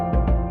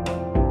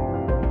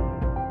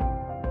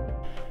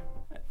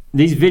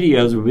these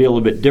videos will be a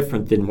little bit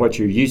different than what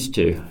you're used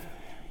to.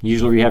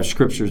 Usually we have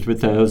scriptures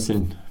with those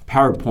and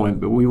PowerPoint,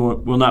 but we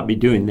will not be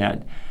doing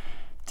that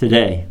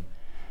today.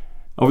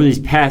 Over these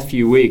past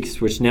few weeks,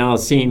 which now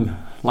seem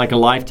like a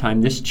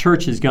lifetime, this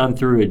church has gone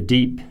through a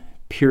deep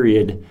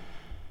period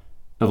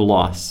of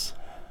loss.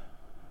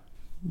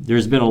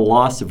 There's been a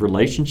loss of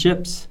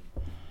relationships,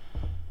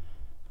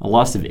 a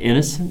loss of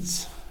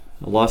innocence,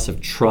 a loss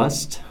of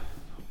trust,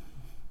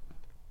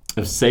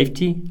 of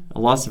safety, a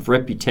loss of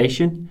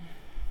reputation,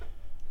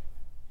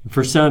 and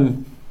for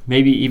some,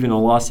 maybe even a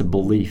loss of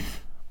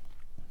belief.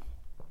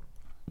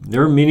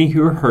 There are many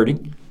who are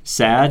hurting,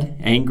 sad,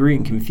 angry,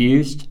 and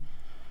confused.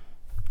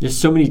 There's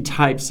so many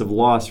types of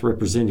loss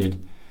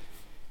represented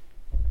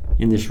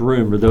in this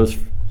room or those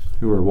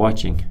who are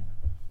watching.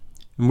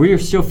 And we are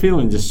still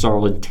feeling this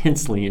sorrow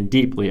intensely and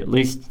deeply, at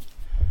least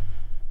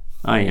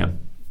I am.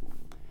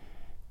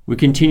 We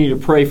continue to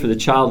pray for the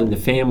child and the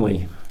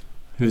family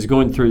who is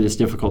going through this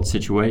difficult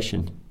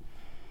situation.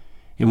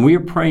 And we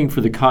are praying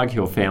for the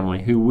Coghill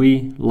family, who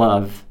we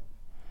love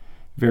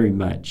very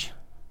much.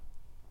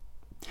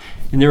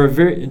 And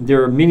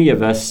there are many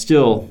of us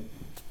still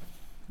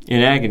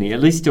in agony,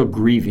 at least still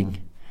grieving.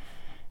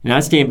 And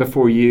I stand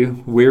before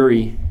you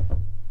weary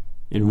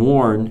and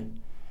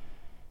worn,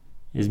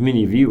 as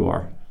many of you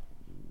are.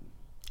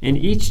 And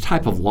each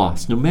type of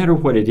loss, no matter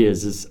what it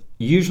is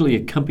usually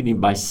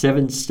accompanied by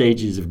 7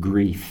 stages of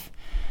grief.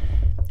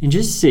 And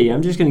just see,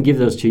 I'm just going to give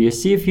those to you.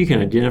 See if you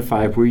can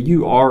identify where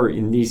you are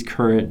in these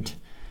current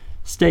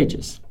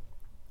stages.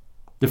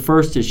 The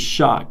first is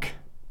shock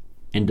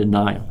and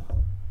denial.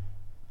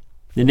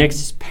 The next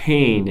is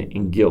pain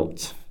and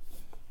guilt.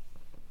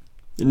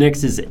 The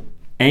next is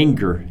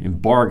anger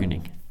and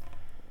bargaining.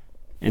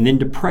 And then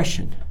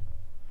depression.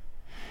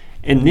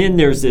 And then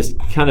there's this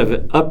kind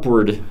of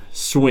upward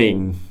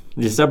swing,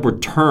 this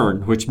upward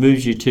turn, which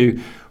moves you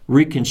to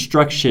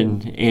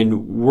reconstruction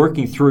and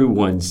working through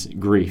one's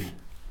grief.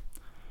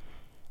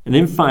 And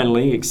then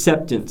finally,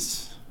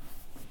 acceptance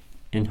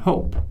and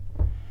hope.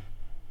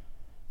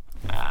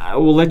 I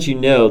will let you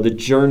know the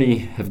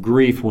journey of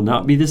grief will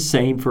not be the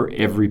same for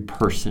every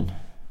person.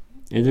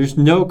 And there's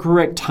no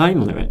correct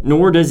time limit,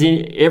 nor does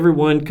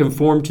everyone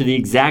conform to the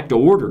exact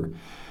order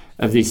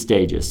of these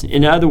stages.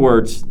 In other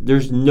words,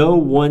 there's no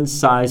one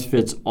size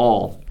fits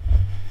all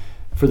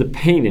for the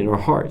pain in our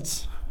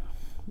hearts.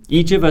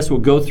 Each of us will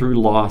go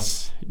through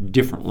loss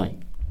differently.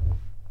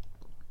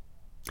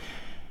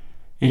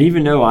 And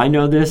even though I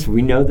know this,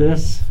 we know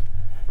this,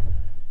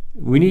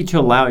 we need to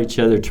allow each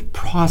other to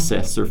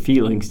process their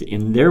feelings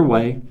in their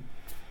way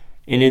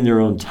and in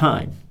their own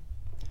time.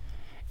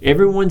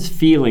 Everyone's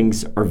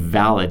feelings are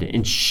valid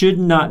and should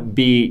not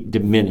be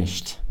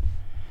diminished.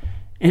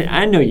 And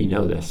I know you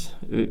know this,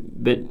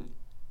 but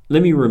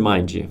let me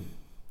remind you,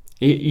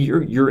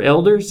 your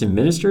elders and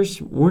ministers,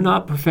 we're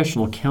not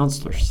professional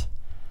counselors.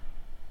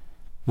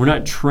 We're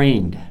not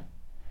trained.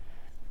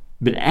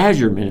 But as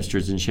your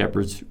ministers and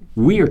shepherds,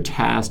 we are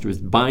tasked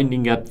with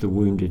binding up the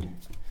wounded,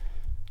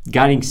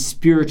 guiding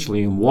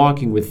spiritually and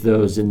walking with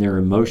those in their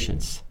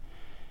emotions.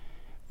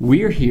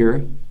 We are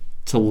here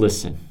to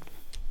listen,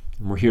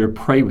 and we're here to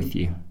pray with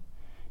you.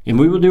 And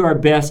we will do our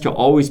best to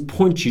always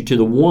point you to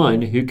the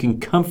one who can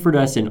comfort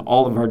us in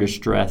all of our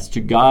distress,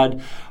 to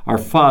God, our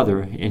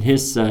Father, and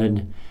His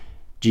Son,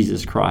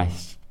 Jesus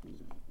Christ.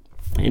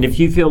 And if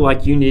you feel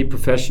like you need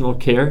professional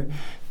care,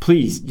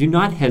 please do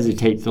not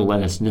hesitate to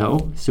let us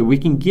know so we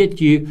can get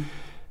you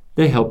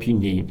the help you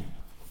need.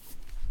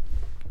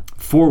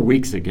 4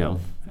 weeks ago,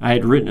 I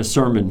had written a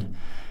sermon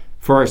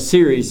for our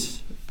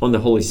series on the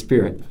Holy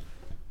Spirit.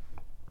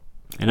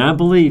 And I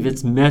believe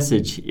its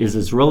message is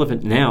as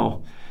relevant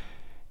now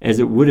as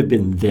it would have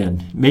been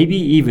then, maybe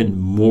even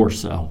more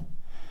so.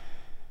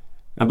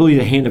 I believe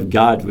the hand of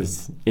God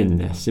was in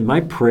this. And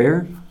my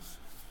prayer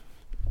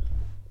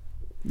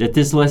that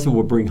this lesson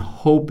will bring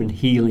hope and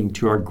healing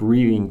to our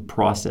grieving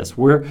process,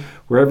 where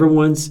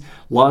everyone's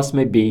loss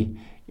may be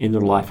in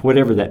their life,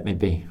 whatever that may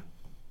be.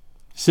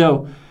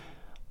 So,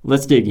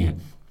 let's dig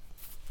in.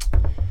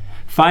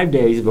 5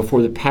 days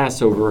before the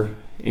Passover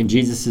and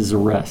Jesus'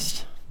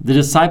 arrest, the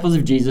disciples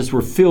of Jesus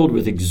were filled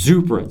with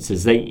exuberance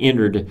as they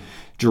entered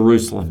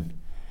Jerusalem.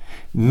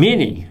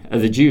 Many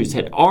of the Jews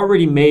had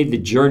already made the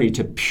journey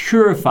to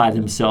purify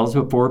themselves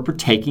before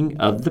partaking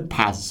of the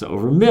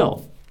Passover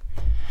meal.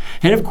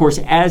 And of course,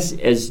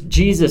 as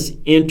Jesus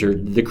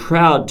entered, the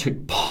crowd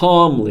took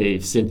palm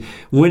leaves and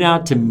went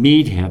out to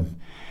meet him.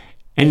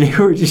 And they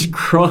were just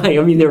crying.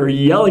 I mean, they were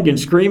yelling and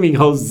screaming,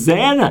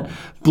 "Hosanna!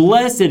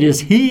 Blessed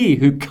is he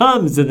who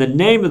comes in the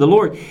name of the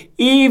Lord,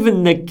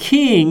 even the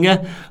King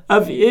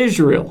of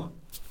Israel."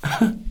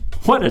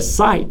 What a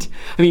sight.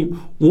 I mean,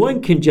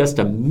 one can just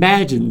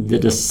imagine the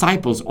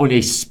disciples on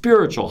a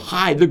spiritual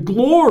high, the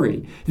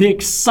glory, the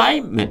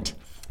excitement.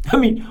 I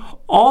mean,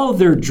 all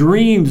their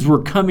dreams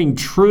were coming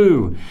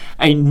true.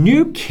 A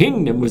new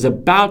kingdom was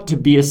about to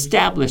be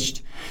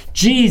established.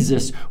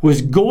 Jesus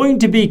was going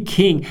to be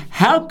king.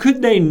 How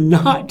could they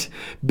not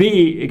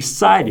be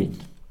excited?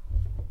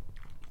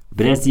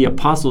 But as the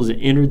apostles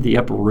entered the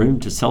upper room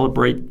to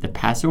celebrate the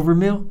Passover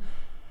meal,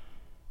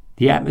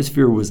 The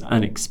atmosphere was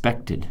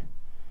unexpected.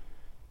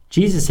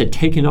 Jesus had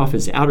taken off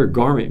his outer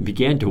garment and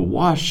began to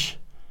wash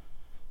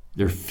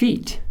their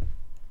feet.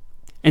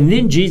 And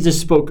then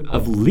Jesus spoke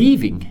of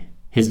leaving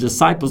his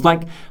disciples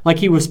like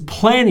he was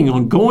planning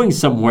on going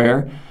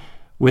somewhere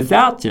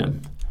without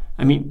them.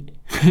 I mean,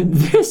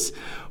 this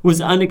was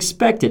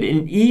unexpected.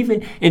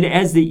 And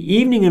as the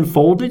evening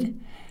unfolded,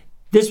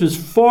 this was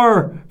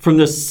far from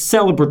the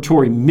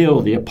celebratory meal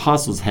the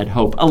apostles had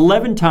hoped.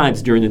 11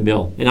 times during the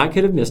meal, and I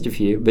could have missed a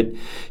few, but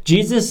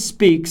Jesus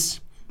speaks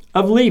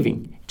of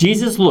leaving.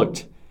 Jesus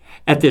looked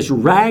at this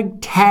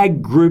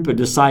ragtag group of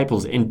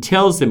disciples and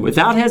tells them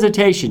without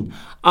hesitation,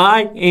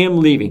 I am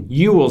leaving.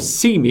 You will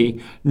see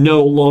me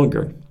no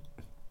longer.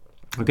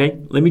 Okay,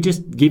 let me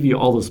just give you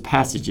all those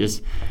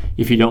passages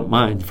if you don't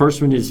mind. The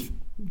first one is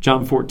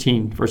John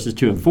 14, verses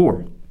 2 and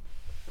 4.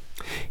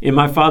 In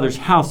my Father's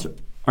house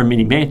are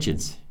many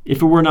mansions.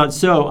 If it were not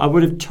so, I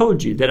would have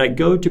told you that I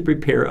go to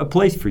prepare a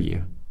place for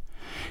you.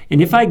 And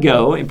if I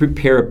go and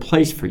prepare a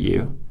place for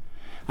you,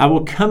 I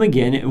will come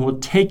again and will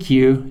take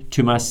you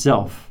to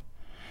myself,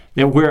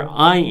 that where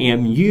I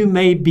am, you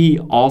may be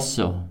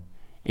also,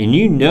 and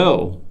you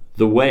know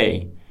the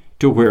way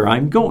to where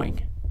I'm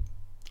going.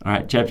 All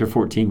right, chapter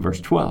 14,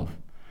 verse 12.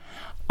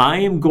 I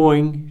am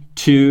going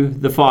to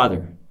the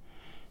Father.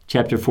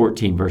 Chapter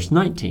 14, verse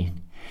 19.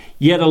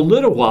 Yet a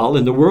little while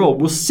and the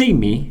world will see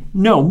me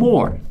no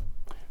more.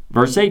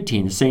 Verse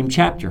 18, the same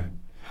chapter.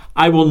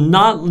 I will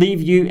not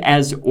leave you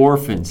as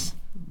orphans.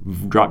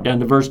 Drop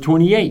down to verse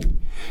 28.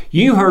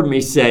 You heard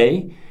me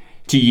say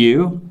to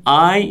you,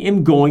 I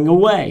am going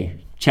away.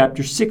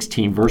 Chapter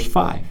 16, verse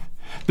 5.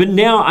 But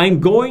now I'm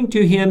going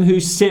to him who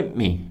sent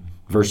me.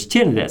 Verse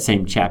 10 of that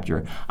same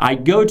chapter. I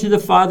go to the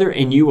Father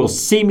and you will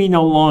see me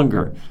no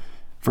longer.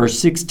 Verse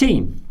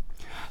 16.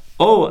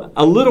 Oh,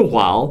 a little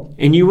while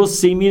and you will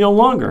see me no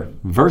longer.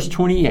 Verse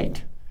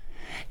 28.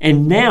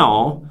 And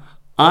now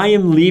I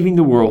am leaving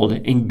the world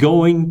and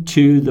going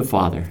to the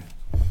Father.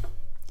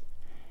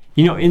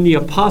 You know, in the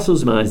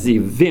apostles' minds, the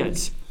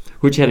events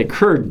which had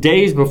occurred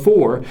days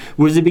before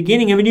was the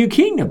beginning of a new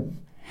kingdom.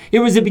 It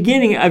was the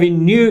beginning of a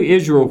new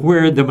Israel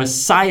where the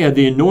Messiah,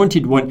 the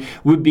Anointed One,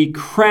 would be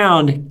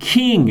crowned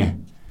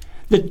king.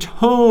 The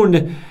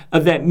tone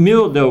of that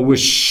meal, though, was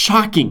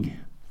shocking.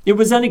 It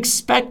was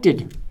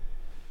unexpected.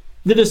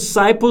 The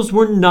disciples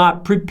were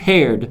not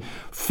prepared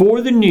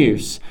for the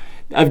news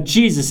of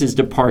Jesus'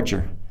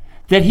 departure,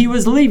 that he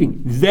was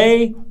leaving.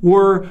 They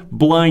were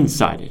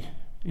blindsided.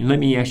 And let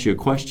me ask you a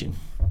question.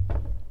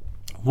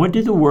 What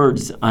do the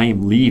words, I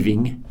am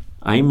leaving,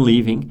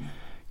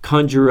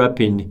 conjure up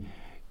in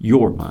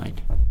your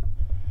mind?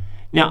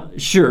 Now,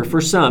 sure,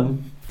 for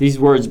some, these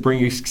words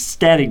bring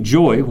ecstatic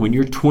joy when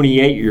your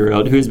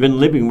 28-year-old who has been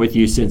living with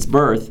you since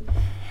birth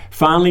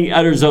finally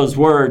utters those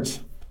words,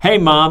 hey,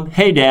 Mom,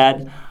 hey,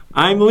 Dad,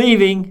 I'm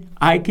leaving.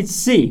 I could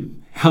see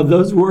how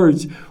those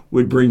words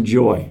would bring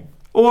joy.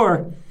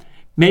 Or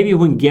maybe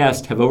when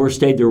guests have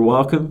overstayed their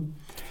welcome,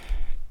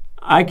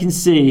 I can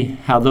see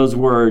how those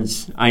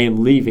words, I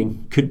am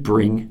leaving, could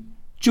bring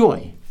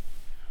joy.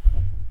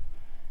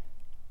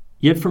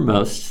 Yet for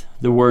most,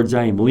 the words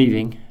I am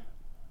leaving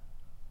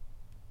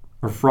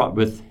are fraught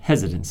with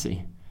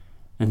hesitancy,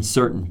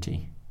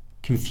 uncertainty,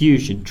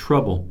 confusion,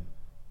 trouble,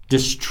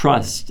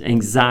 distrust,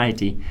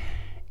 anxiety,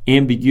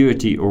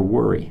 ambiguity, or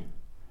worry.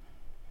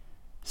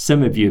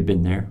 Some of you have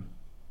been there.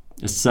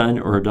 A son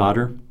or a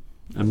daughter,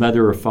 a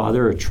mother or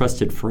father, a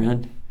trusted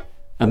friend,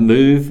 a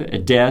move, a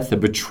death, a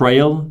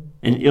betrayal,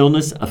 an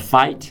illness, a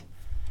fight.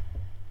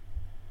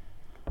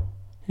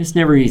 It's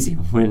never easy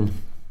when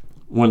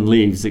one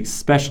leaves,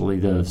 especially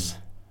those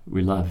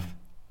we love.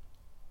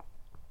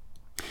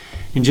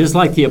 And just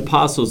like the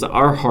apostles,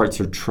 our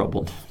hearts are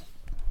troubled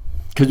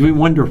because we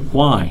wonder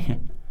why.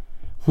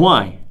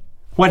 Why?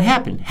 What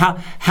happened?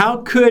 How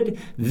could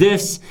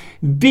this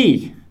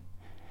be?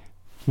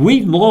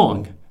 We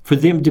long for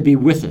them to be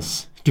with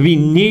us, to be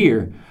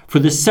near, for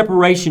the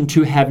separation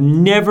to have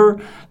never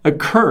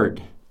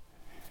occurred.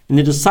 And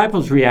the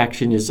disciples'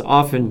 reaction is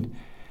often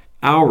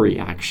our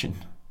reaction.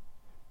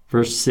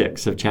 Verse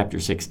 6 of chapter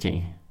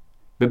 16.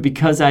 But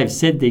because I have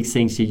said these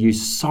things to you,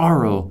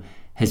 sorrow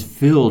has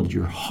filled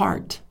your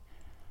heart.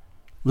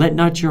 Let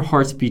not your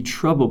hearts be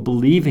troubled.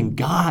 Believe in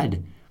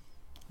God.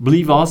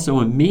 Believe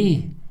also in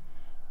me.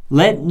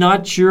 Let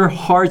not your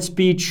hearts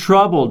be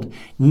troubled,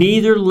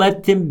 neither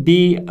let them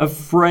be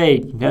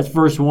afraid. That's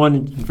verse 1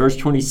 and verse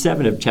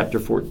 27 of chapter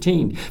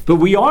 14. But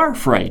we are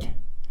afraid,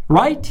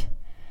 right?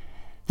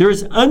 There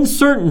is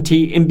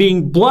uncertainty in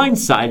being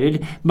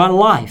blindsided by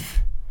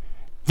life.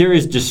 There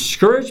is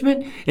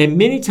discouragement, and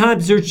many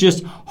times there's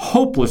just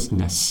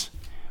hopelessness.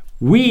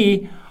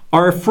 We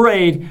are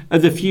afraid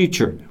of the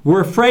future.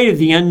 We're afraid of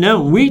the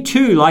unknown. We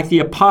too, like the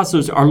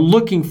apostles, are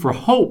looking for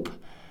hope.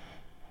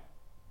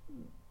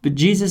 But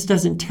Jesus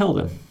doesn't tell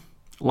them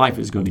life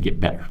is going to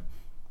get better.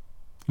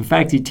 In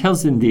fact, he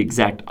tells them the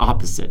exact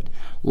opposite.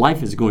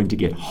 Life is going to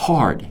get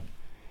hard.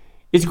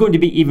 It's going to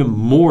be even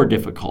more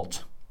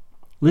difficult.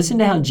 Listen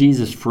to how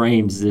Jesus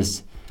frames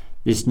this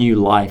new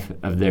life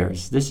of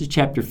theirs. This is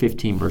chapter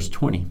 15, verse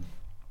 20.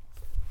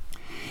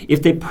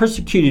 If they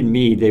persecuted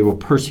me, they will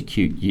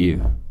persecute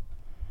you.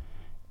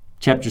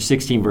 Chapter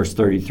 16, verse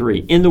 33.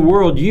 In the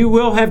world you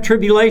will have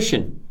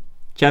tribulation.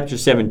 Chapter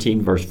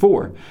 17, verse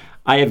 4.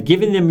 I have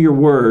given them your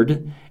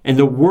word, and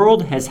the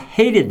world has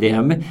hated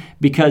them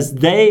because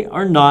they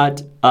are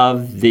not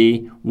of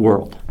the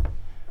world.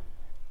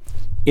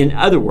 In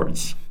other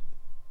words,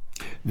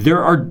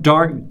 there are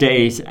dark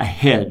days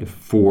ahead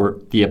for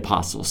the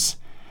apostles.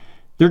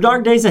 There are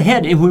dark days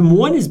ahead. And when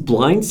one is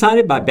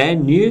blindsided by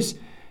bad news,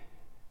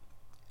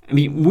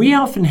 we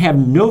often have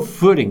no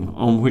footing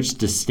on which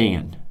to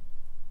stand.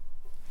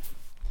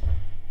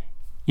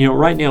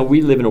 Right now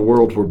we live in a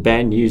world where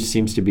bad news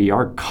seems to be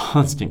our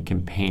constant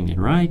companion,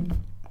 right?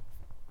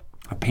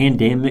 A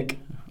pandemic,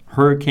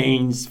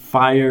 hurricanes,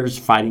 fires,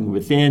 fighting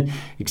within,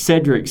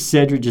 etc.,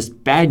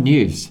 just bad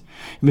news.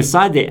 And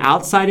beside the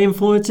outside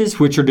influences,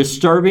 which are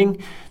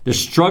disturbing, the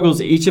struggles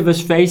each of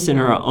us face in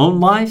our own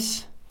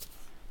lives,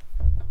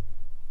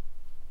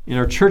 in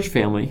our church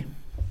family,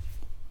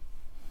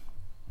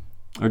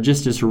 are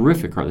just as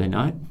horrific, are they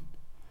not?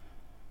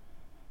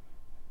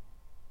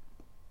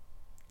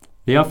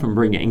 They often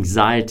bring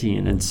anxiety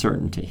and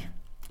uncertainty.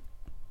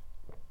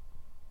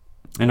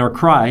 And our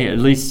cry, at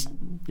least,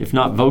 if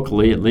not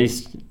vocally, at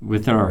least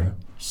within our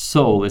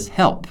soul, is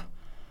help.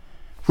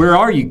 Where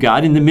are you,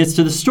 God, in the midst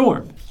of the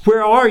storm?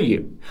 Where are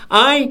you?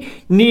 I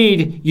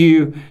need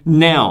you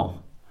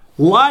now.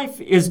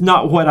 Life is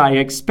not what I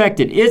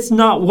expected. It's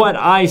not what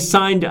I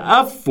signed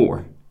up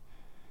for.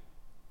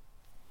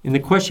 And the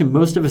question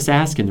most of us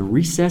ask in the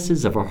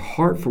recesses of our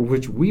heart, for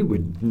which we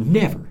would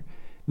never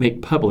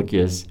make public,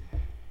 is,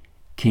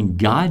 can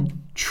God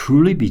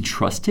truly be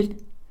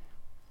trusted?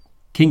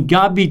 Can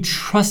God be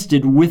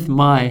trusted with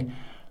my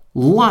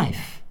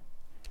life?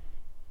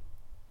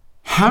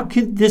 How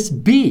could this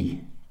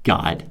be,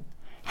 God?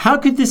 How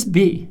could this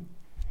be?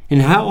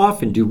 And how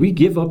often do we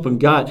give up on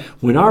God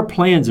when our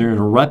plans are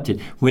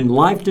interrupted, when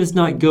life does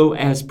not go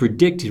as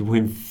predicted,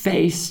 when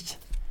faced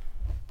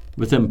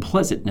with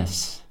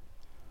unpleasantness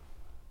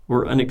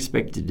or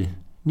unexpected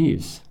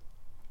news?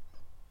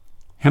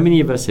 How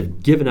many of us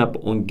have given up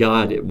on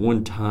God at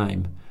one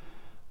time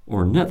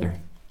or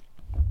another?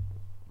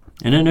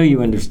 And I know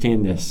you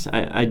understand this.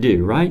 I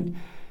do, right?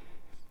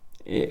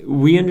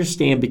 We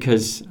understand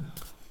because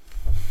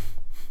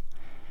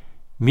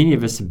many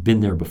of us have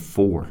been there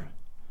before.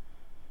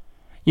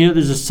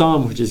 There's a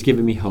psalm which has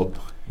given me hope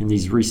in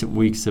these recent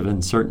weeks of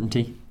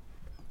uncertainty.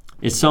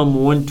 It's Psalm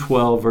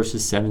 112,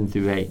 verses 7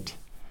 through 8.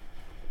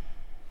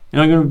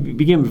 And I'm going to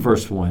begin with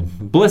verse 1.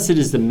 Blessed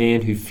is the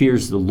man who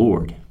fears the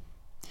Lord.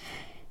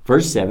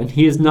 Verse 7,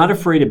 he is not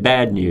afraid of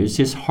bad news.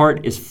 His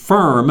heart is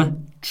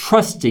firm,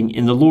 trusting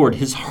in the Lord.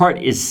 His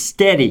heart is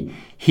steady.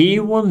 He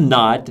will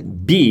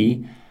not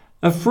be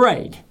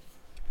afraid.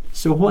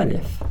 So what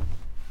if?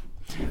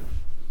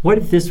 What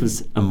if this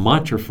was a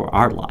mantra for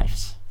our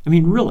lives?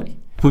 Really,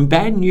 when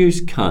bad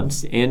news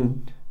comes,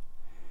 and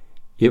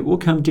it will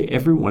come to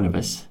every one of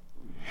us,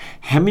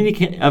 how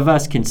many of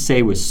us can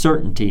say with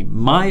certainty,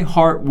 my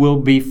heart will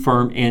be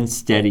firm and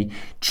steady,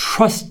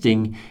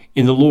 trusting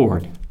in the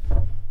Lord?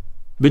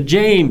 But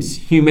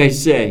James, you may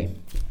say,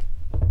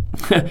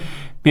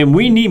 man,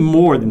 we need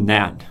more than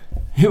that.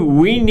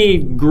 We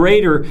need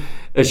greater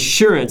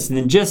assurance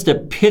than just a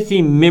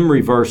pithy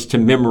memory verse to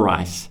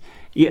memorize.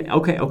 Yeah,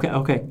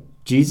 okay.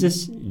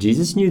 Jesus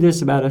knew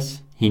this about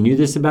us. He knew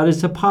this about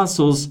his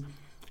apostles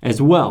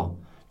as well.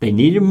 They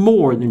needed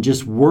more than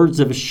just words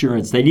of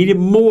assurance. They needed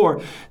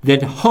more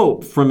than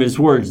hope from his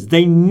words.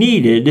 They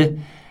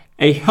needed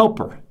a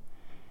helper.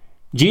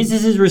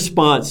 Jesus'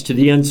 response to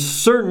the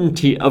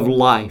uncertainty of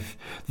life,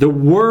 the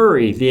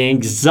worry, the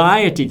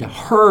anxiety, the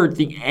hurt,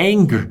 the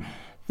anger,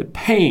 the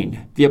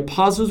pain the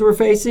apostles were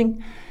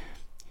facing,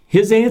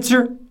 his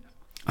answer,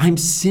 I'm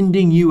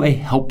sending you a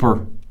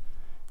helper.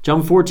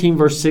 John 14,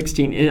 verse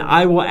 16, and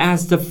I will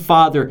ask the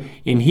Father,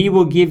 and he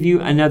will give you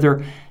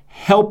another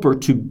helper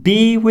to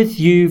be with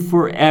you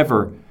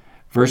forever.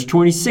 Verse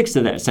 26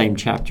 of that same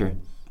chapter.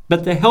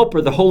 But the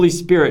helper, the Holy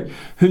Spirit,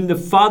 whom the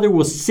Father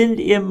will send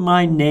in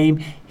my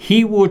name,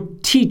 he will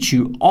teach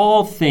you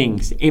all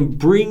things and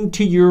bring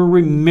to your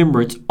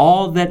remembrance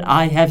all that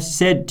I have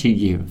said to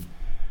you.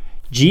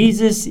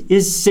 Jesus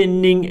is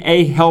sending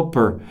a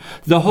helper,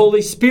 the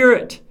Holy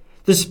Spirit,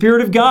 the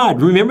Spirit of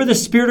God. Remember the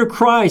Spirit of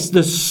Christ,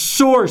 the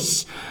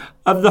source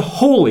of the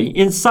holy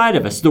inside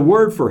of us. The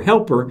word for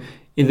helper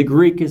in the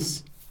Greek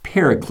is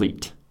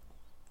paraclete.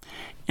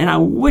 And I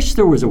wish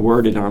there was a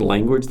word in our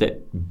language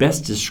that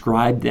best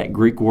described that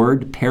Greek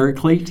word,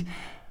 paraclete.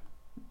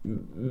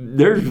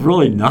 There's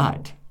really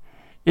not.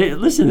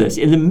 Listen to this.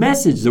 In the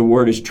Message, the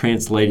word is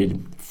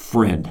translated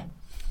friend.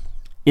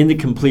 In the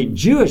complete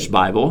Jewish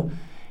Bible,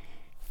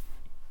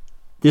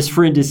 this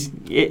friend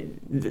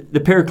the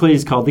paraclete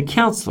is called the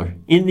counselor.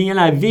 In the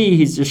NIV,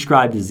 he's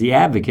described as the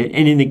advocate.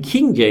 And in the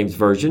King James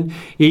Version,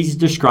 he's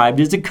described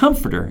as a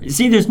comforter.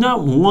 See, there's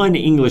not one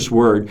English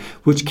word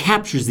which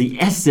captures the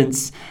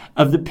essence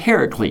of the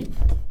paraclete.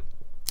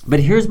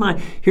 But here's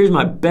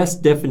my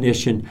best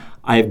definition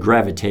I have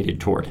gravitated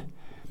toward.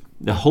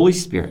 The Holy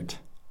Spirit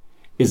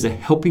is a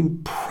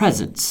helping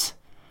presence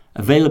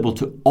available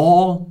to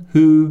all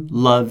who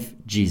love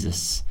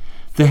Jesus.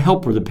 The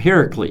helper, the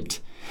paraclete,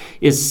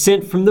 is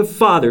sent from the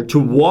Father to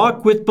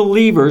walk with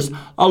believers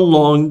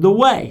along the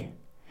way.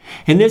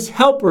 And this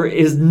helper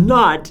is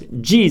not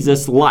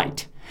Jesus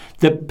light.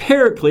 The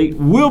paraclete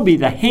will be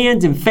the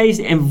hands and face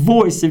and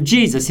voice of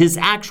Jesus, his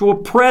actual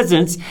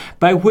presence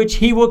by which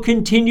he will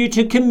continue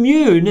to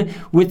commune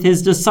with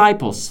his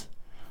disciples.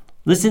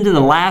 Listen to the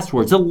last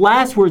words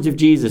of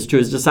Jesus to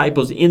his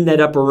disciples in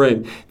that upper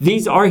room.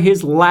 These are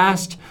his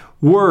last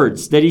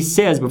words that he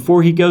says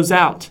before he goes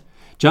out.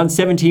 John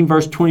 17,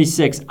 verse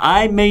 26,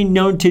 I made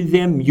known to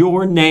them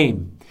your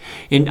name,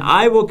 and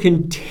I will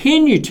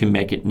continue to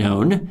make it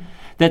known,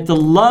 that the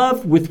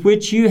love with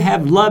which you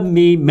have loved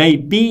me may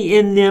be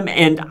in them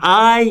and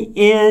I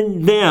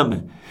in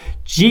them.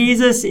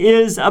 Jesus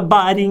is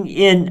abiding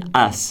in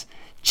us.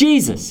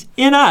 Jesus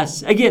in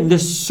us. Again, the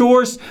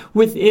source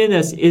within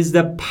us is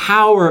the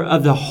power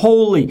of the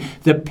Holy,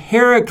 the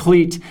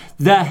Paraclete,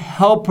 the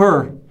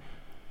Helper.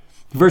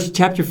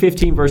 Chapter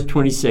 15, verse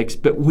 26,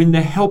 but when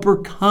the Helper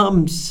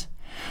comes,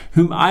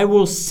 whom I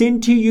will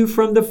send to you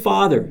from the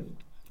Father,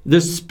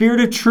 the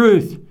Spirit of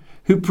truth,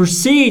 who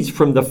proceeds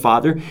from the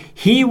Father,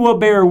 he will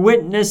bear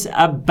witness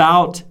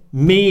about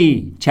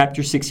me.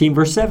 Chapter 16,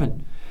 verse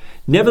 7.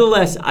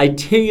 Nevertheless, I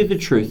tell you the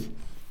truth.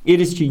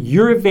 It is to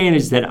your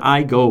advantage that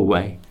I go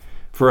away.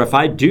 For if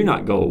I do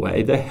not go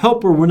away, the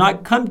Helper will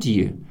not come to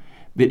you.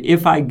 But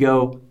if I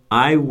go,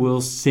 I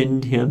will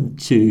send him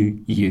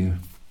to you.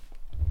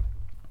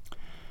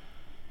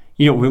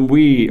 You know, when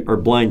we are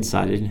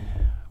blindsided,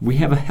 we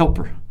have a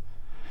helper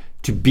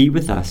to be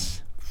with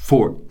us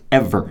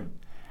forever.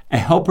 A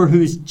helper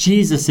who is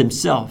Jesus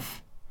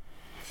himself.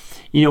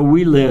 You know,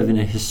 we live in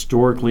a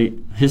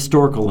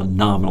historical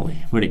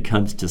anomaly when it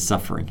comes to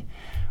suffering.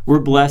 We're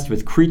blessed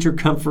with creature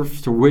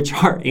comforts for which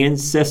our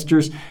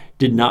ancestors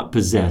did not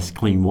possess.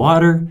 Clean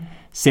water,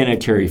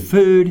 sanitary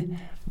food,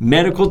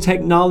 medical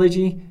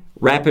technology,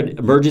 rapid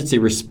emergency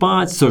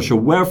response, social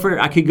welfare.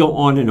 I could go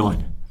on and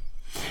on.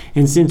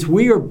 And since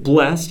we are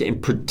blessed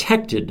and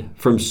protected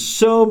from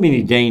so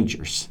many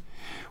dangers,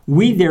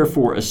 we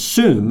therefore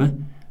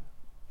assume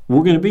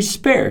we're going to be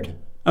spared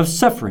of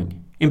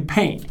suffering and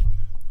pain.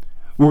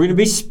 We're going to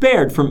be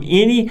spared from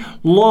any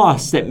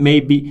loss that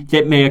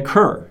may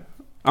occur.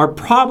 Our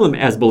problem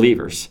as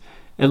believers,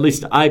 at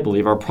least I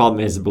believe our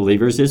problem as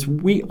believers, is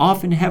we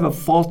often have a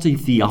faulty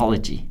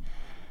theology.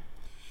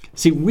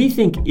 See, we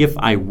think if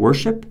I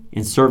worship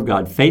and serve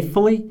God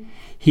faithfully,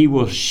 he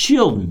will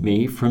shield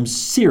me from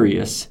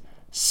serious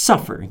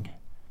suffering.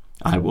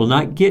 I will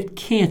not get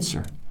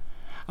cancer.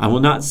 I will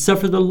not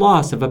suffer the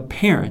loss of a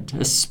parent,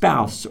 a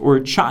spouse, or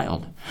a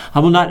child. I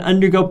will not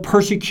undergo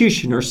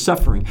persecution or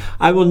suffering.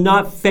 I will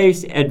not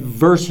face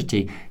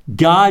adversity.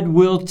 God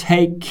will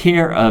take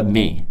care of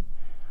me.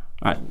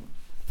 All right,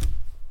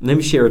 let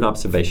me share an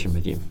observation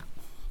with you.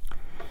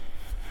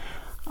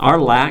 Our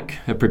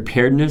lack of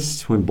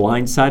preparedness when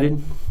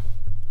blindsided,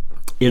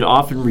 it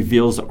often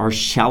reveals our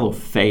shallow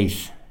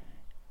faith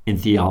in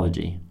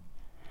theology.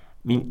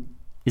 I mean,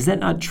 is that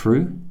not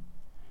true?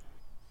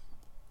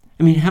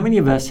 I mean, how many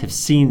of us have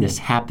seen this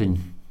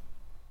happen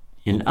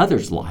in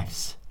others'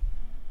 lives?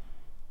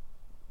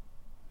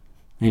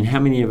 And how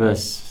many of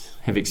us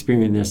have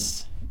experienced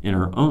this in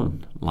our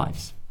own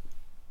lives?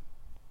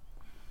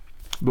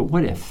 But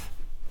what if?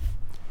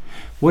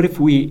 What if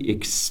we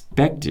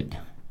expected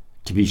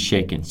to be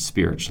shaken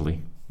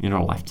spiritually in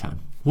our lifetime?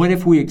 What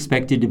if we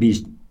expected to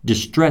be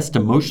distressed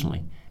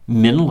emotionally,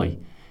 mentally,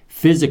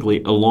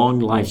 physically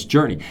along life's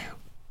journey?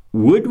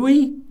 Would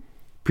we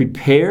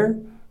prepare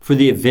for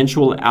the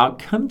eventual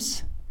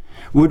outcomes?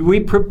 Would we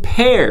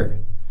prepare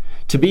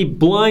to be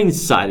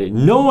blindsided,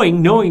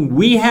 knowing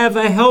we have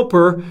a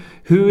helper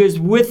who is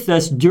with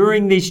us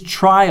during these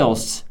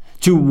trials,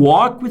 to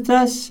walk with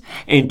us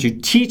and to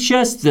teach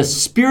us the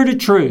Spirit of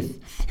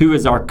truth, who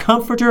is our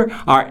comforter,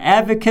 our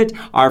advocate,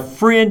 our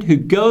friend, who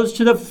goes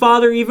to the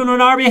Father even on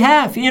our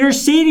behalf,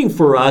 interceding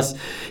for us,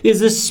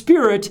 is the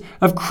Spirit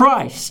of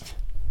Christ.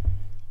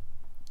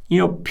 You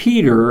know,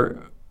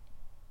 Peter,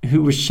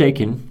 who was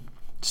shaken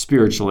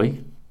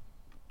spiritually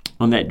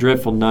on that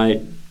dreadful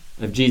night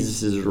of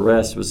Jesus'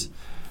 arrest,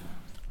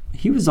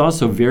 he was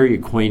also very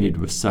acquainted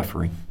with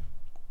suffering.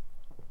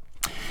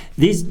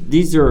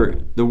 These are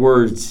the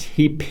words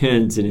he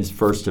pens in his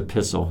first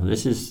epistle.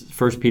 This is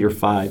 1 Peter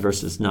 5,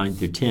 verses 9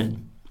 through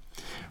 10.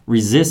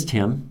 Resist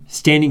him,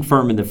 standing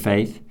firm in the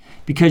faith,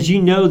 because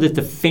you know that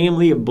the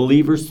family of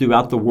believers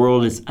throughout the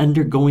world is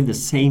undergoing the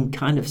same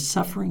kind of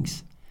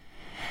sufferings.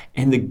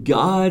 And the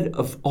God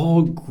of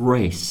all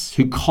grace,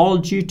 who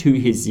called you to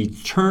his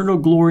eternal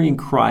glory in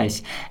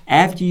Christ,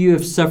 after you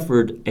have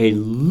suffered a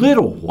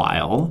little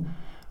while,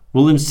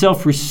 will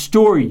himself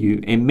restore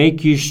you and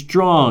make you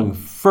strong,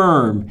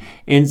 firm,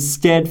 and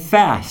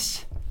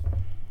steadfast.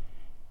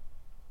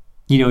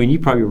 You know, and you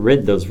probably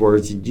read those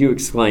words and you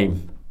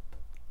exclaim,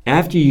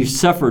 after you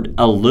suffered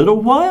a little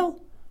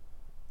while?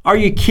 Are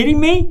you kidding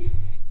me?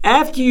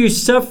 After you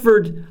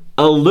suffered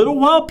a little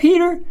while,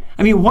 Peter?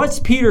 I mean, what's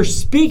Peter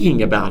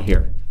speaking about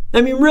here?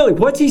 I mean, really,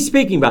 what's he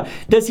speaking about?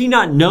 Does he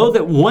not know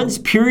that one's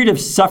period of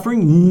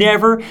suffering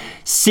never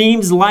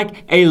seems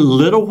like a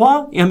little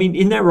while? I mean,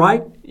 isn't that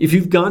right? If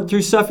you've gone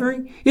through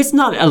suffering, it's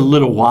not a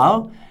little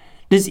while.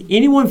 Does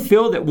anyone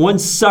feel that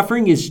one's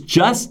suffering is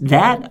just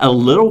that, a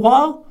little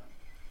while?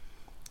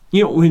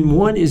 You know, when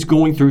one is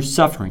going through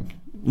suffering,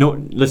 no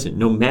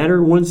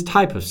matter one's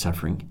type of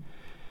suffering,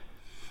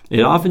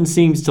 it often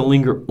seems to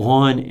linger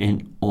on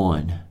and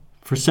on.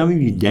 For some of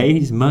you,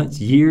 days, months,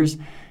 years,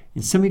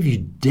 and some of you,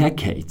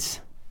 decades.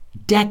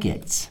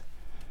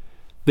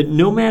 But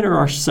no matter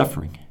our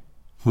suffering,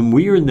 when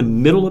we are in the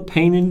middle of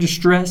pain and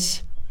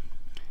distress,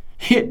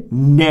 it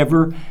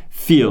never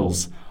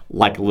feels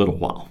like a little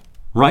while,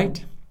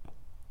 right?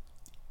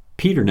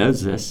 Peter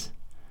knows this.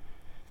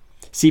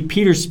 See,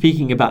 Peter's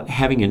speaking about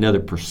having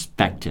another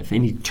perspective,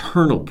 an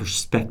eternal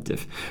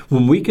perspective.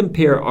 When we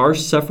compare our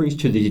sufferings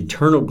to the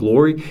eternal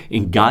glory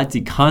in God's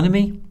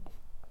economy,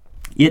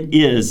 it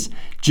is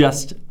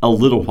just a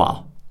little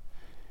while.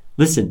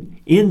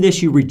 Listen, in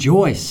this you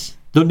rejoice,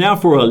 though now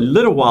for a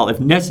little while, if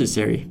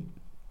necessary,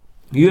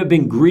 you have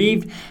been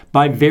grieved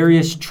by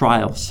various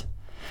trials,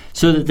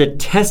 so that the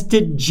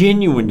tested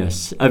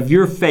genuineness of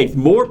your faith,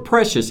 more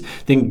precious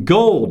than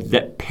gold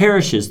that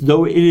perishes,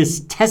 though it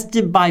is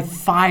tested by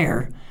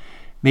fire,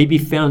 may be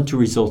found to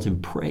result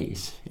in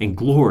praise and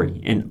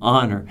glory and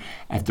honor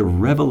at the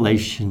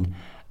revelation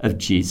of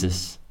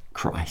Jesus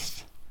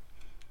Christ.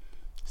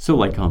 So,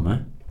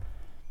 Laikoma,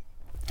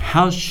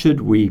 how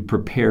should we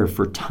prepare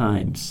for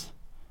times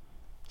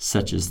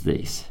such as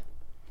these?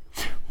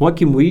 What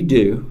can we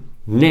do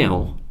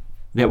now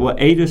that will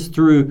aid us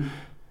through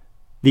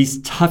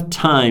these tough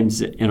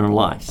times in our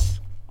lives?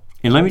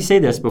 And let me say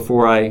this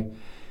before I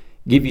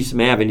give you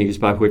some avenues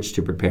by which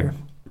to prepare.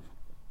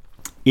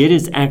 It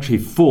is actually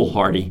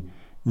foolhardy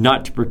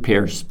not to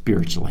prepare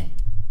spiritually.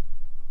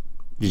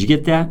 Did you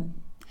get that?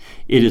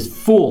 It is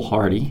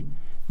foolhardy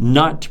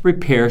not to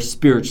prepare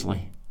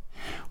spiritually.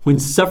 When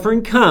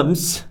suffering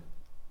comes,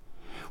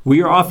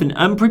 we are often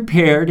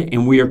unprepared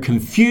and we are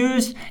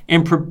confused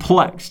and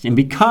perplexed. And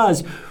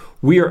because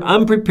we are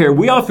unprepared,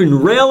 we often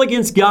rail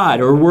against God,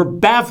 or we're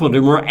baffled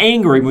and we're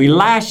angry and we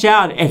lash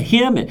out at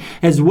Him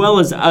as well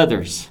as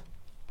others.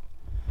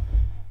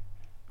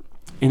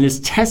 And this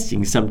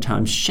testing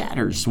sometimes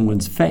shatters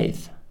one's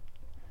faith.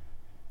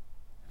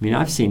 I mean,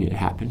 I've seen it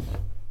happen.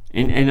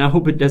 And I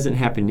hope it doesn't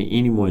happen to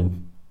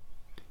anyone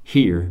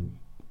here,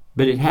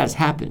 but it has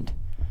happened.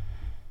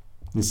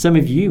 And some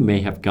of you may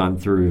have gone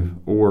through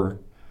or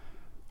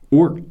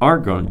are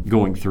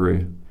going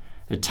through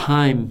a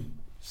time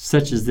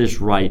such as this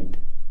right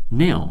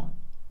now.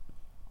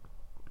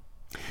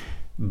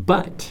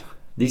 But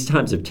these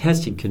times of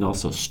testing can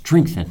also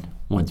strengthen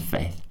one's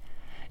faith.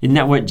 Isn't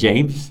that what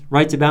James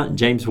writes about in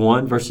James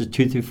 1, verses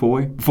 2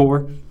 through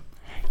 4?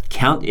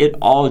 Count it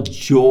all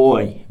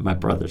joy, my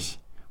brothers,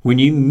 when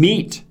you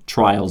meet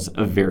trials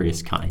of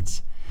various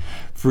kinds.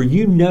 For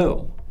you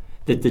know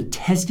that the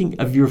testing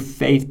of your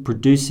faith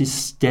produces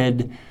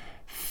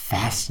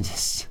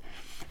steadfastness.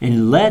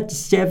 And let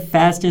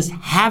steadfastness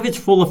have its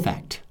full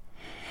effect,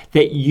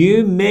 that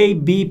you may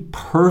be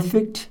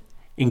perfect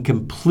and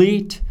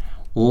complete,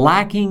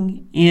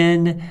 lacking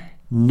in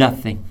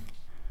nothing.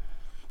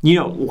 You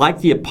know,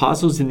 like the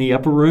apostles in the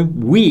upper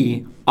room,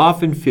 we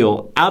often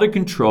feel out of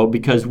control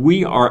because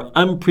we are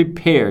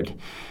unprepared.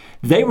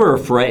 They were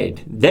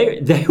afraid.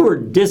 They were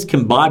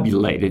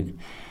discombobulated.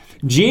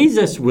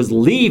 Jesus was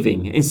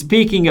leaving and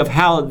speaking of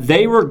how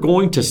they were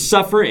going to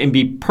suffer and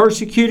be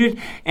persecuted,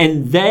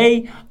 and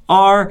they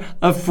are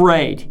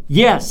afraid.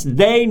 Yes,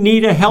 they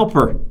need a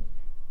helper.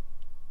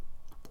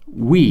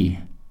 We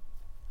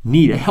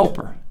need a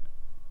helper.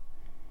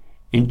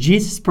 And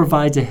Jesus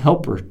provides a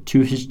helper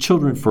to His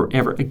children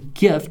forever, a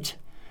gift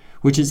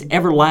which is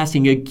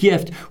everlasting, a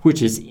gift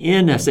which is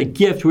in us, a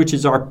gift which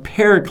is our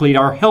paraclete,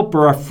 our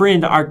helper, our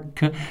friend, our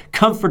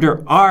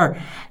comforter, our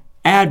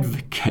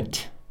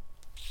advocate.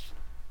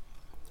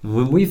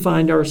 When we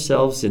find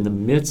ourselves in the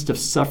midst of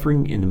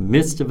suffering, in the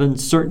midst of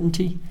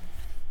uncertainty,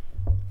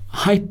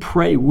 I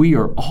pray we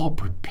are all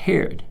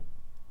prepared.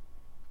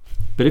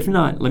 But if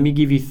not, let me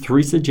give you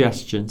 3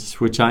 suggestions,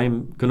 which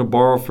I'm going to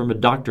borrow from a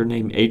doctor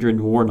named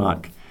Adrian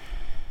Warnock,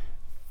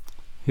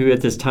 who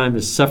at this time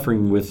is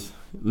suffering with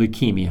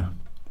leukemia.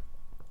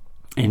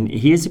 And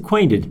he is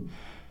acquainted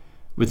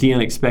with the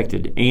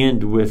unexpected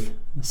and with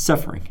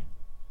suffering.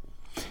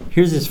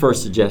 Here's his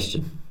first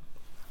suggestion.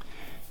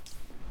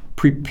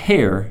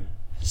 Prepare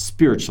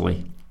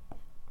spiritually.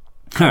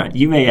 All right,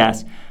 you may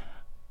ask,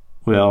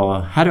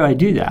 well, how do I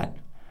do that?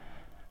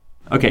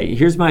 Okay,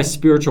 here's my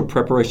spiritual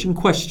preparation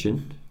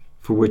question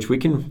for which we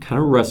can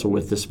kind of wrestle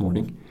with this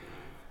morning.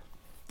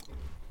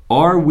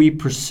 Are we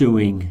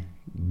pursuing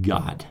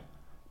God?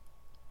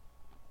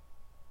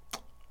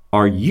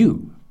 Are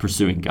you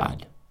pursuing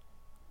God?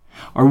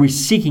 Are we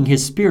seeking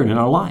His Spirit in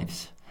our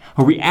lives?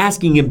 Are we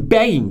asking and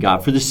begging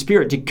God for the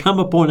Spirit to come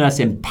upon us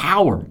in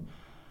power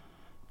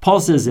Paul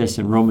says this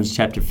in Romans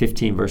chapter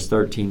 15, verse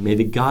 13, "May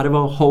the God of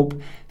all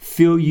hope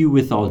fill you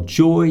with all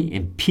joy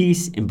and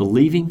peace in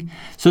believing,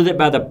 so that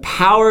by the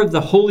power of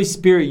the Holy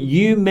Spirit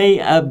you may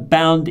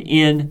abound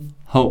in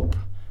hope."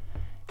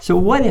 So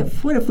what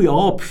if we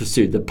all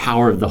pursued the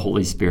power of the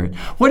Holy Spirit?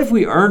 What if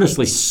we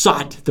earnestly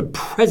sought the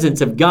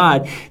presence of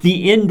God,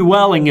 the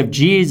indwelling of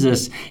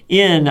Jesus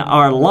in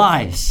our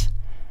lives?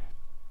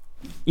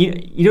 You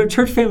know,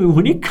 church family,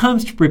 when it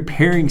comes to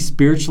preparing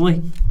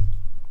spiritually,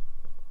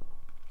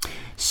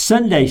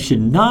 Sunday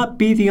should not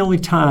be the only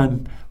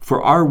time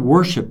for our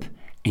worship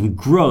and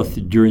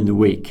growth during the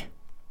week.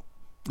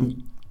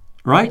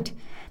 Right?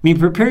 I mean,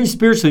 preparing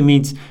spiritually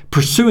means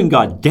pursuing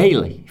God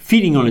daily,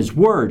 feeding on His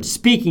Word,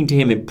 speaking to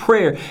Him in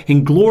prayer,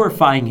 and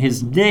glorifying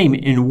His name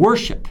in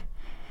worship.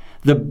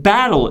 The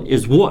battle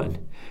is won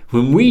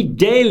when we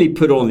daily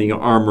put on the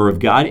armor of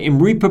God and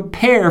we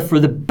prepare for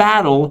the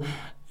battle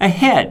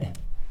ahead.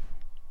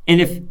 And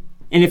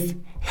if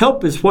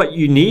help is what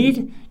you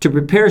need to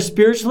prepare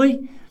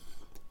spiritually,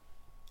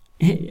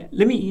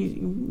 let me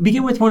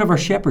begin with one of our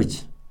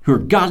shepherds who are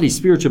godly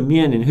spiritual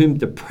men in whom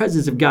the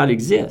presence of God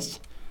exists.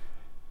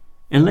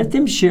 And let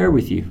them share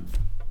with you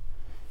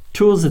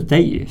tools that they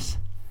use.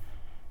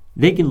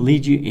 They can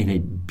lead you in a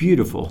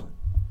beautiful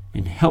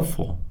and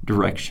helpful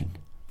direction.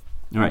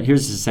 All right,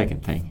 here's the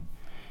second thing.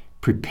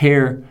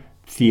 Prepare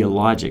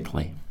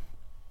theologically.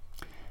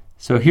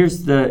 So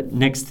here's the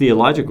next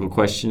theological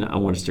question I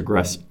want us to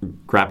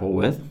grapple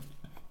with.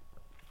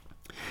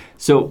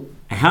 So,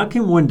 how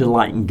can one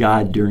delight in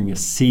God during a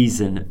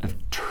season of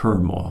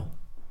turmoil?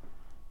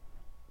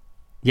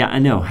 Yeah, I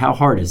know. How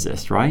hard is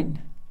this, right?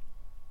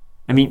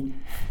 I mean,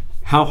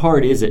 how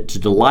hard is it to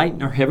delight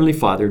in our Heavenly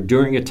Father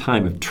during a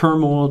time of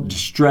turmoil,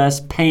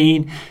 distress,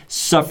 pain,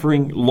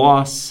 suffering,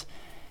 loss,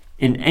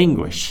 and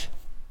anguish?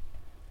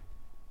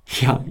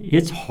 Yeah,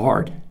 it's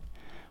hard.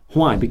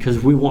 Why?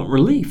 Because we want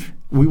relief.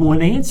 We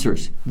want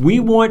answers. We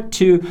want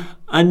to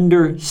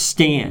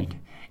understand.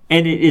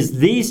 And it is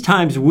these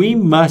times we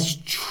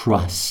must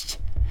trust.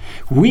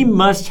 We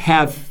must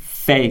have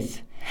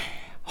faith.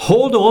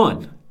 Hold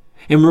on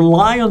and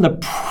rely on the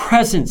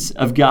presence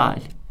of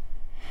God.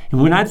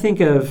 And when I think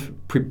of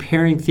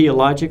preparing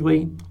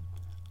theologically,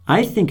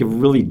 I think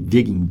of really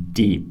digging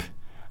deep.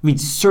 I mean,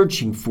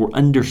 searching for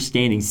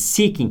understanding,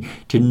 seeking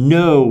to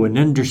know and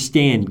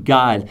understand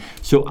God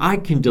so I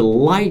can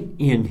delight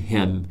in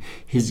Him,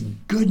 His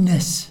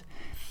goodness,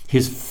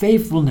 His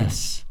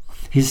faithfulness,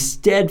 His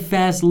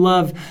steadfast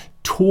love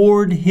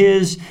toward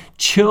His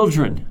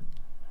children.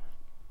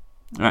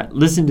 All right,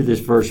 listen to this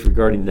verse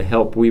regarding the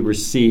help we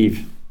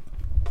receive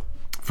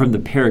from the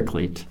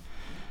Paraclete,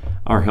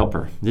 our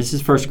helper. This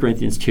is 1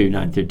 Corinthians 2,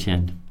 9 through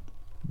 10.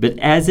 "But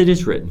as it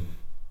is written,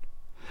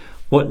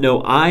 what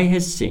no eye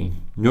has seen,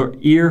 nor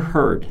ear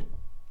heard,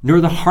 nor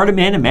the heart of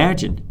man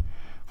imagined,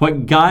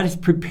 what God has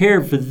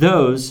prepared for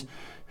those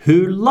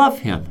who love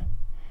Him.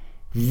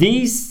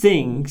 These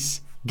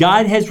things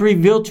God has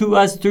revealed to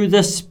us through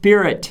the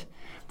Spirit.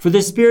 For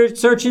the Spirit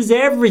searches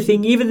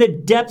everything, even the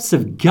depths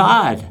of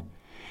God.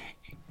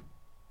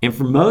 And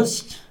for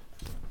most,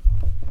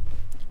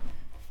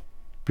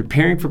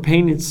 preparing for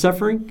pain and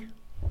suffering,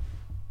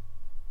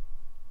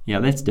 yeah,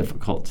 that's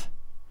difficult.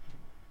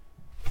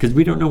 Because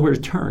we don't know where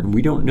to turn.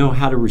 We don't know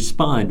how to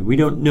respond. We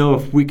don't know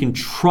if we can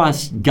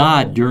trust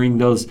God during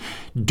those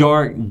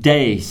dark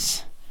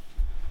days.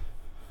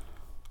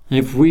 And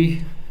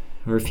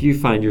if you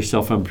find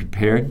yourself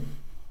unprepared,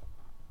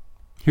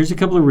 here's a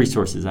couple of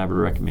resources I would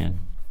recommend.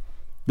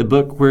 The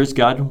book, Where's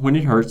God When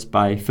It Hurts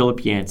by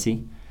Philip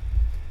Yancey,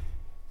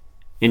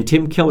 and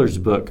Tim Keller's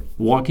book,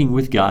 Walking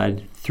with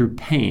God Through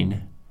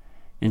Pain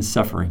and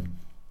Suffering.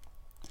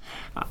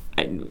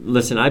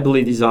 Listen, I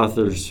believe these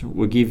authors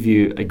will give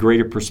you a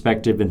greater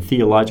perspective and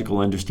theological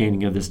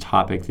understanding of this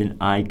topic than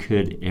I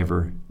could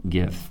ever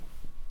give.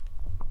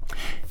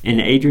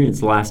 And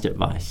Adrian's last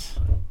advice: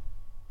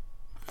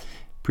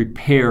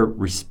 prepare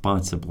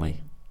responsibly.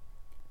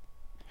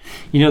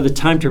 You know, the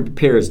time to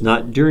prepare is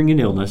not during an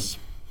illness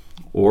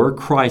or a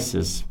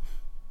crisis,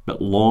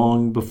 but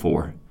long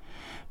before.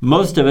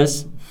 Most of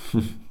us,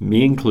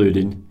 me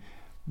included,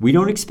 we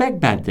don't expect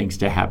bad things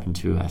to happen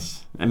to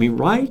us. I mean,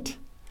 right?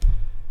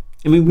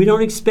 We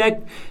don't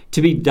expect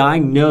to be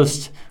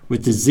diagnosed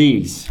with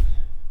disease.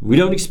 We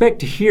don't expect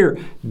to hear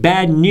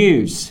bad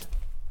news,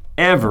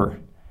 ever.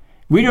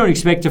 We don't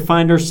expect to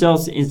find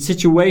ourselves in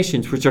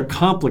situations which are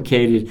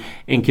complicated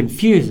and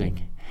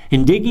confusing.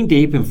 And digging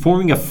deep and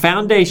forming a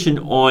foundation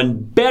on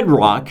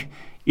bedrock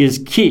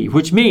is key,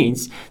 which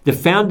means the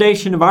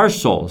foundation of our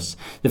souls,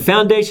 the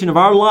foundation of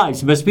our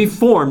lives must be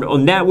formed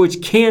on that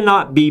which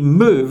cannot be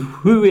moved,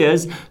 who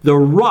is the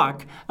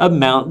rock of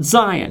Mount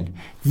Zion.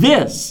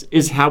 This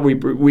is how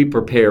we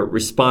prepare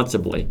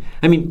responsibly.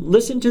 I mean,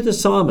 listen to the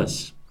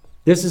psalmist.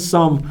 This is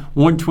Psalm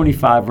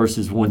 125,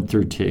 verses 1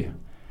 through 2.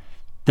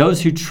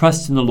 Those who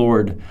trust in the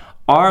Lord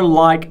are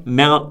like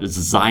Mount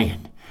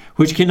Zion,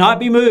 which cannot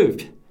be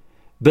moved,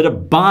 but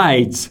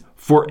abides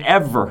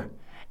forever.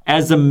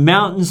 As the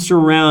mountains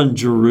surround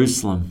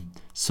Jerusalem,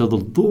 so the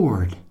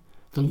Lord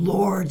The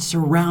Lord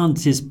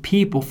surrounds his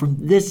people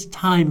from this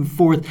time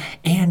forth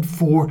and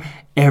forevermore.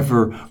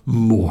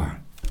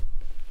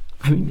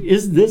 I mean,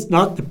 is this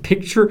not the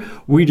picture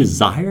we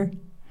desire?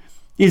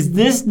 Is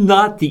this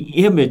not the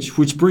image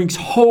which brings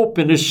hope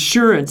and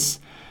assurance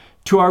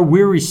to our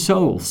weary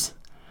souls?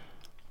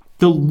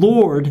 The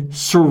Lord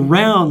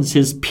surrounds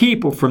his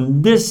people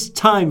from this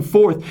time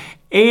forth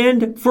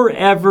and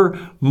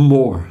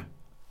forevermore.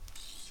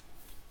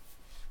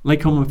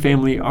 Lake Home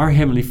family, our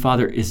Heavenly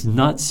Father is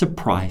not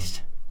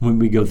surprised when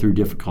we go through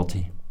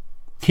difficulty.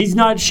 He's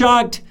not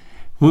shocked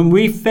when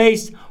we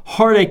face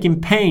heartache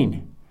and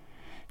pain.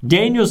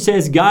 Daniel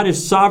says God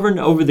is sovereign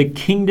over the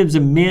kingdoms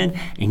of men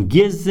and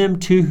gives them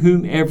to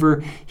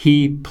whomever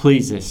he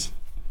pleases.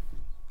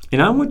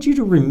 And I want you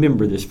to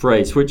remember this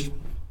phrase, which,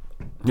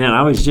 man,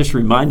 I was just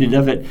reminded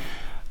of it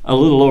a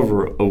little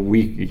over a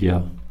week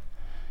ago.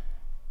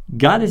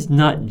 God is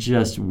not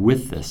just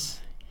with us.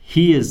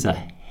 He is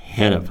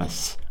ahead of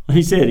us. Let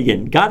me say it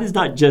again. God is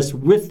not just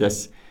with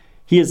us.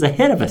 He is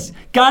ahead of us.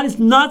 God is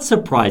not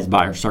surprised by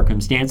our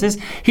circumstances.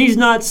 He's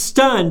not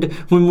stunned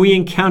when we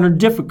encounter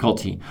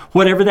difficulty,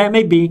 whatever that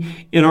may be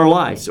in our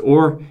lives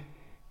or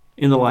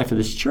in the life of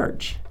this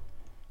church.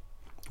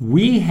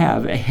 We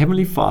have a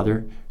Heavenly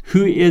Father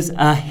who is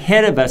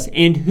ahead of us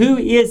and who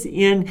is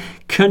in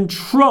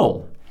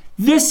control.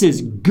 This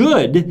is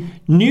good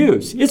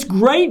news. It's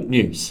great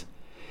news.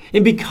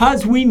 And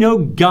because we know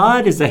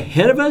God is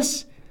ahead of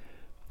us,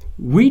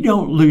 we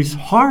don't lose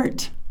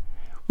heart.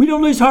 We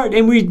don't lose heart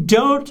and we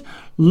don't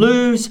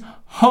lose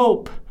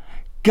hope.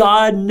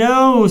 God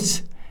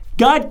knows.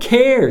 God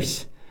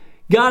cares.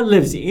 God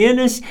lives in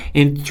us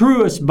and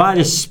through us by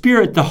the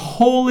Spirit, the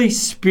Holy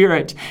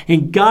Spirit.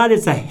 And God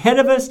is ahead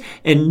of us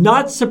and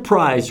not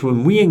surprised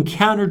when we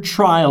encounter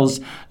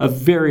trials of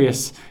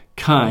various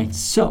kinds.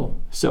 So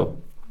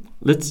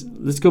let's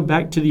go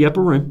back to the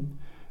upper room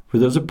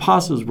where those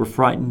apostles were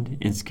frightened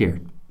and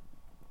scared.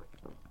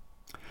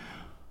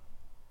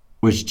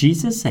 Was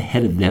Jesus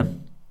ahead of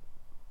them?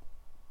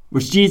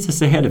 Was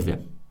Jesus ahead of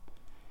them?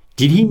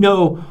 Did he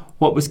know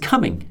what was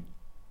coming?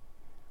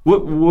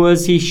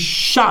 Was he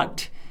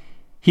shocked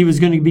he was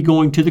going to be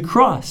going to the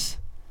cross?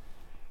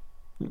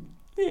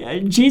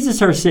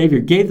 Jesus, our Savior,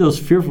 gave those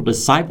fearful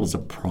disciples a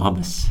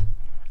promise.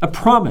 A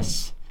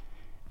promise.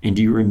 And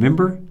do you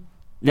remember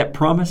that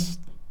promise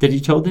that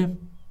he told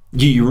them?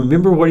 Do you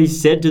remember what he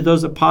said to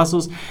those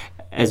apostles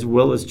as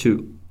well as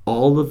to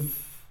all of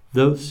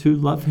those who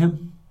love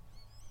him?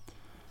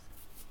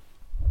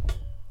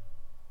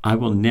 I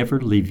will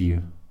never leave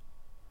you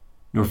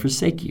nor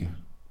forsake you.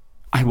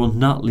 I will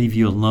not leave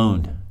you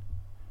alone.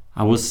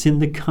 I will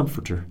send the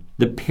Comforter,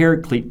 the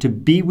Paraclete, to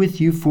be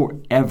with you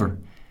forever.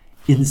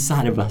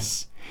 Inside of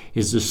us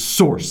is the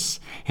source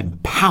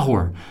and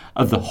power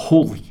of the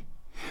Holy.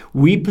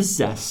 We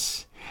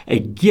possess a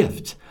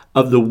gift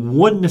of the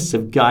oneness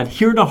of God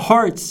here in our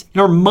hearts,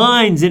 in our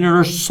minds, and in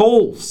our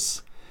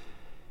souls.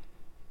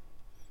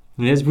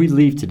 And as we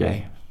leave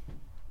today,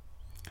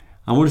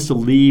 I want us to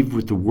leave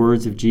with the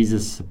words of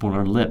Jesus upon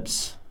our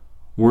lips,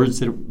 words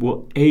that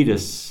will aid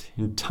us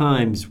in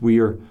times we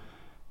are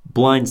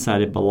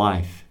blindsided by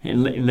life.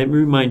 And let me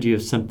remind you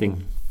of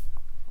something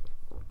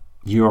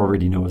you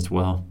already know as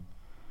well.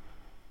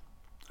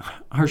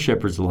 Our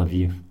shepherds love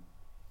you.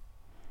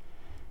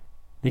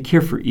 They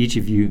care for each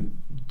of you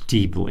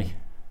deeply.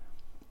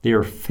 They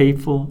are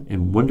faithful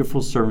and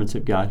wonderful servants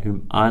of God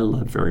whom I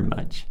love very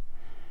much.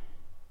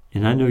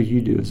 And I know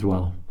you do as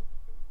well.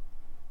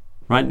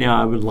 Right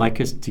now, I would like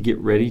us to get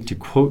ready to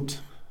quote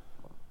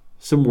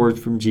some words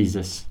from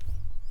Jesus.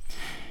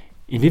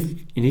 And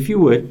if you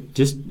would,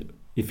 just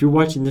if you're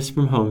watching this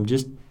from home,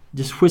 just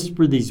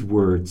whisper these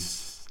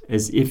words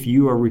as if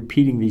you are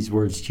repeating these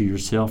words to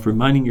yourself,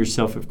 reminding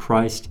yourself of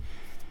Christ's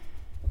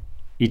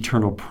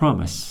eternal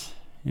promise.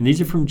 And these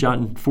are from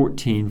John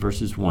 14,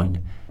 verses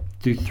 1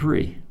 through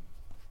 3.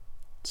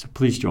 So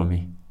please join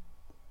me.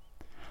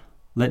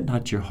 Let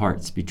not your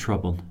hearts be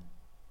troubled.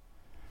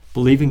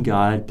 Believe in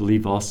God,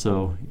 believe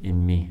also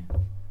in me.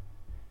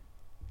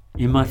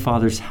 In my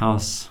Father's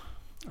house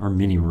are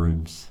many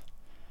rooms.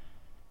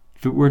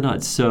 If it were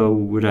not so,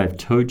 would I have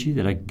told you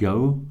that I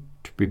go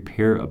to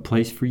prepare a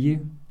place for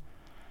you?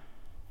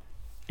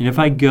 And if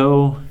I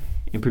go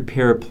and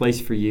prepare a place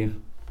for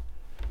you,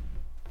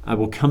 I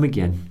will come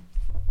again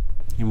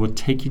and will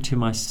take you to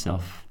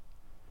myself,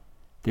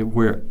 that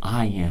where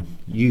I am,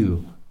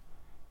 you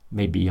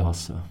may be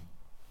also.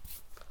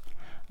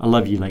 I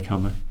love you, Lake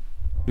Homer.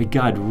 May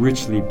God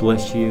richly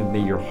bless you.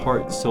 May your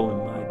heart, soul,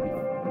 and mind